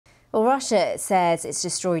Well, Russia says it's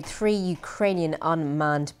destroyed 3 Ukrainian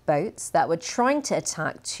unmanned boats that were trying to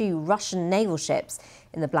attack 2 Russian naval ships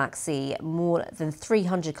in the Black Sea, more than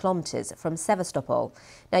 300 kilometres from Sevastopol.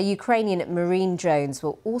 Now, Ukrainian marine drones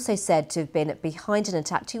were also said to have been behind an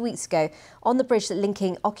attack 2 weeks ago on the bridge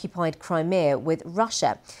linking occupied Crimea with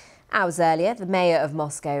Russia. Hours earlier, the mayor of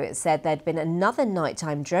Moscow said there'd been another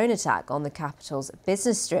nighttime drone attack on the capital's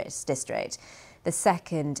business district, the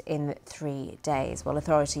second in 3 days. Well,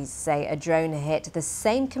 authorities say a drone hit the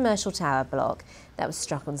same commercial tower block that was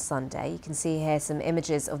struck on Sunday. You can see here some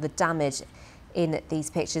images of the damage in these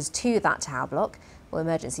pictures to that tower block. Well,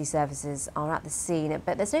 emergency services are at the scene,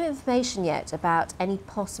 but there's no information yet about any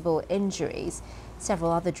possible injuries. Several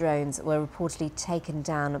other drones were reportedly taken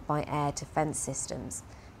down by air defence systems.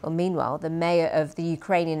 Well, meanwhile, the mayor of the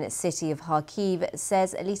Ukrainian city of Kharkiv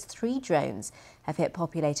says at least 3 drones have hit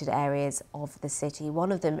populated areas of the city,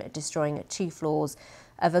 one of them destroying 2 floors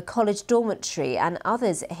of a college dormitory and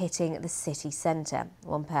others hitting the city centre.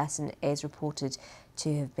 One person is reported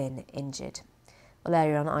to have been injured. Well,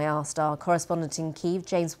 earlier on, I asked our correspondent in Kyiv,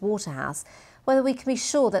 James Waterhouse, whether we can be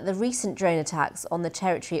sure that the recent drone attacks on the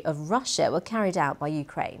territory of Russia were carried out by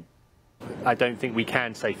Ukraine. I don't think we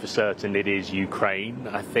can say for certain it is Ukraine.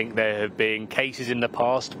 I think there have been cases in the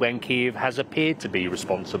past when Kyiv has appeared to be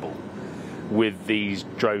responsible with these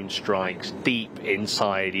drone strikes deep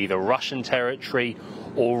inside either Russian territory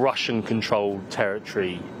or Russian-controlled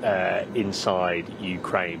territory inside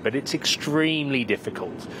Ukraine. But it's extremely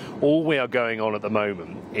difficult. All we are going on at the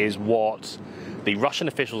moment is what the Russian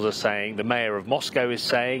officials are saying, the mayor of Moscow is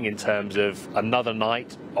saying, in terms of another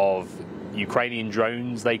night of Ukrainian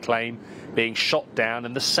drones, they claim, being shot down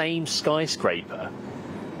and the same skyscraper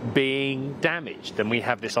being damaged. And we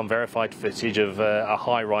have this unverified footage of a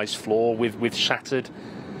high-rise floor with shattered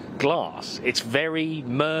glass. It's very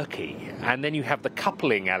murky. And then you have the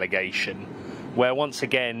coupling allegation where, once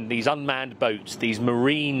again, these unmanned boats, these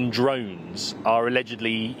marine drones, are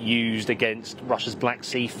allegedly used against Russia's Black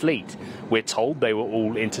Sea fleet. We're told they were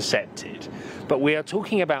all intercepted. But we are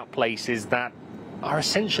talking about places that are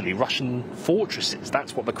essentially Russian fortresses.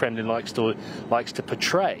 That's what the Kremlin likes to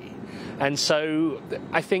portray. And so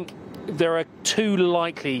I think there are 2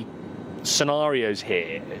 likely scenarios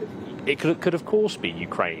here. It could of course be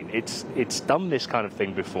Ukraine. It's done this kind of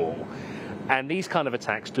thing before. And these kind of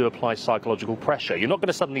attacks do apply psychological pressure. You're not going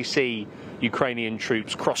to suddenly see Ukrainian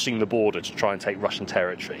troops crossing the border to try and take Russian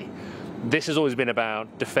territory. This has always been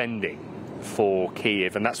about defending for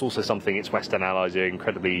Kyiv, and that's also something its Western allies are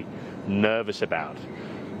incredibly nervous about.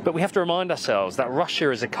 But we have to remind ourselves that Russia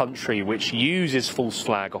is a country which uses false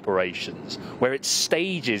flag operations, where it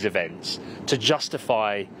stages events to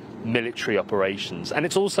justify military operations. And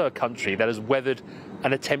it's also a country that has weathered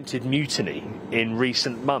an attempted mutiny in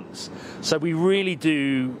recent months. So we really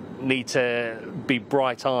do need to be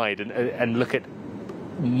bright-eyed and look at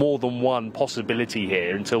more than one possibility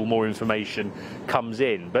here until more information comes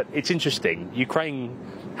in. But it's interesting. Ukraine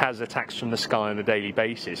has attacks from the sky on a daily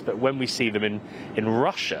basis, but when we see them in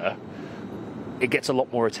Russia, it gets a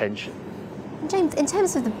lot more attention. James, in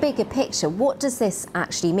terms of the bigger picture, what does this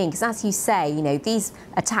actually mean? Because as you say, you know, these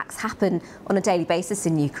attacks happen on a daily basis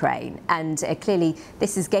in Ukraine, and clearly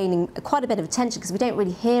this is gaining quite a bit of attention because we don't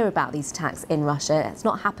really hear about these attacks in Russia. It's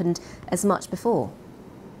not happened as much before.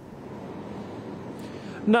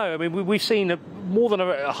 No, I mean, we've seen more than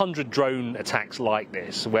 100 drone attacks like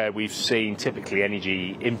this, where we've seen typically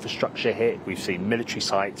energy infrastructure hit, we've seen military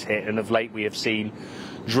sites hit, and of late we have seen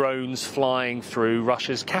drones flying through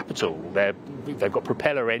Russia's capital. They've got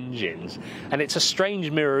propeller engines, and it's a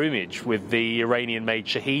strange mirror image with the Iranian-made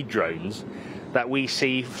Shahed drones that we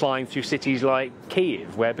see flying through cities like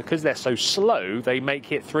Kyiv, where because they're so slow, they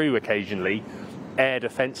make it through occasionally air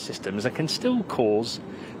defence systems and can still cause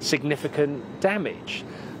significant damage.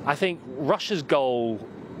 I think Russia's goal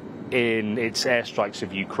in its airstrikes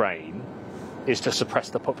of Ukraine is to suppress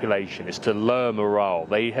the population, is to lower morale.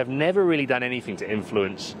 They have never really done anything to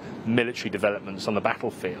influence military developments on the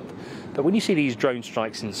battlefield. But when you see these drone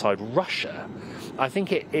strikes inside Russia, I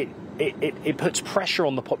think it puts pressure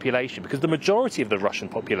on the population, because the majority of the Russian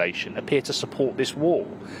population appear to support this war.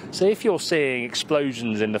 So if you're seeing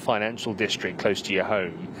explosions in the financial district close to your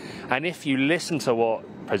home, and if you listen to what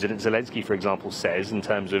President Zelensky, for example, says in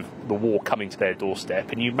terms of the war coming to their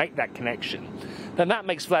doorstep, and you make that connection, then that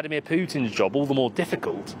makes Vladimir Putin's job all the more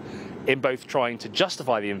difficult in both trying to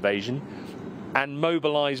justify the invasion and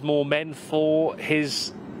mobilize more men for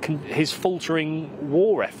his faltering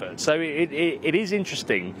war effort. So it is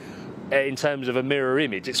interesting in terms of a mirror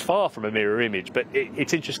image. It's far from a mirror image, but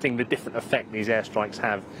it's interesting the different effect these airstrikes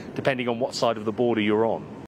have depending on what side of the border you're on.